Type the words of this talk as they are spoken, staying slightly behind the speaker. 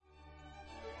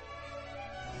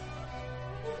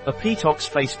APITOX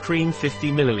Face Cream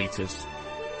 50 ml.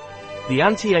 The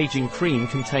anti-aging cream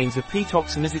contains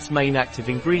apitoxin as its main active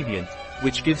ingredient,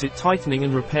 which gives it tightening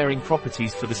and repairing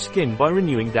properties for the skin by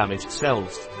renewing damaged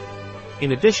cells.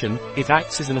 In addition, it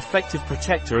acts as an effective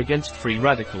protector against free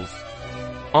radicals.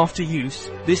 After use,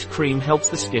 this cream helps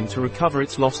the skin to recover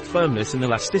its lost firmness and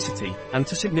elasticity, and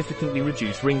to significantly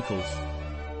reduce wrinkles.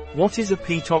 What is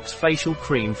APITOX Facial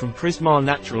Cream from PRISMA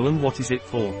Natural and what is it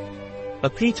for?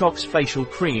 APITOX Facial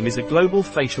Cream is a global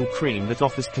facial cream that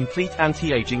offers complete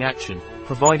anti-aging action,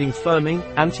 providing firming,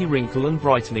 anti-wrinkle and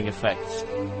brightening effects.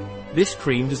 This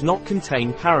cream does not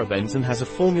contain parabens and has a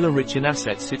formula rich in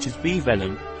assets such as bee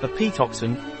venom,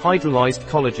 apitoxin, hydrolyzed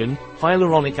collagen,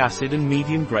 hyaluronic acid and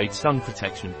medium-grade sun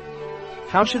protection.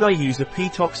 How should I use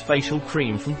APITOX Facial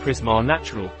Cream from PRISMA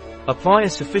Natural? Apply a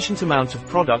sufficient amount of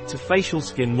product to facial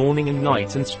skin morning and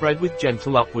night and spread with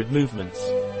gentle upward movements.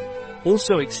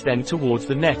 Also extend towards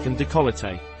the neck and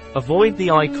décolleté. Avoid the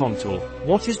eye contour.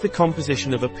 What is the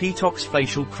composition of APITOX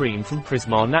Facial Cream from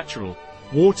PRISMA Natural?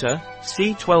 Water,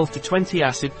 C12-20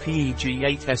 acid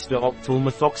PEG8 ester octyl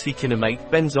methoxycinnamate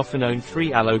benzophenone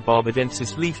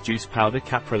 3-allo-barbadensis leaf juice powder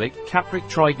caprilic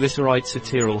triglyceride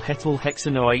cetearyl hetyl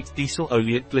hexanoate diesel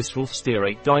oleate glycerol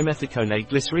stearate dimethiconate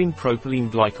glycerine propylene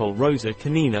glycol rosa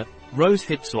canina, rose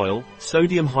hips oil,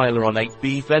 sodium hyaluronate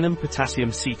bee venom potassium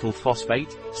cetyl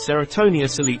phosphate, serotonia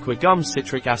siliqua gum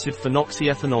citric acid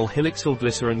phenoxyethanol helicyl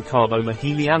glycerin carboma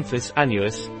helianthus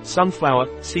annuus, sunflower,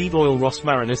 seed oil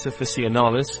rosmarinus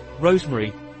officinalis,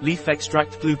 rosemary, leaf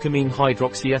extract glucamine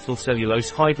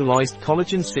hydroxyethylcellulose hydrolyzed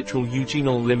collagen citral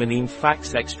eugenol limonene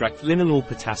fax extract linalool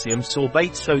potassium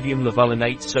sorbate sodium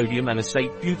lavulinate sodium anisate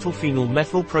butylphenyl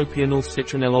methylpropionyl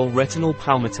citronellol retinol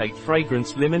palmitate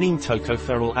fragrance limonene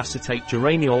tocopherol acetate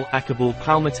geraniol acabol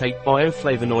palmitate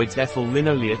bioflavonoids ethyl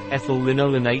linoleate ethyl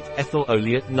linolenate ethyl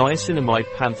oleate niacinamide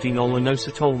panthenol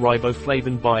inositol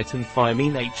riboflavin biotin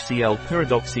thiamine HCl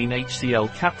pyridoxine HCl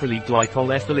caprylyl glycol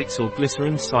ethylyxyl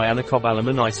glycerin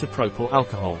cyanocobalamin isopropyl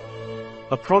alcohol.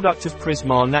 A product of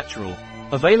PRISMA Natural.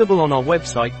 Available on our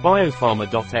website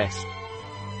biopharma.s.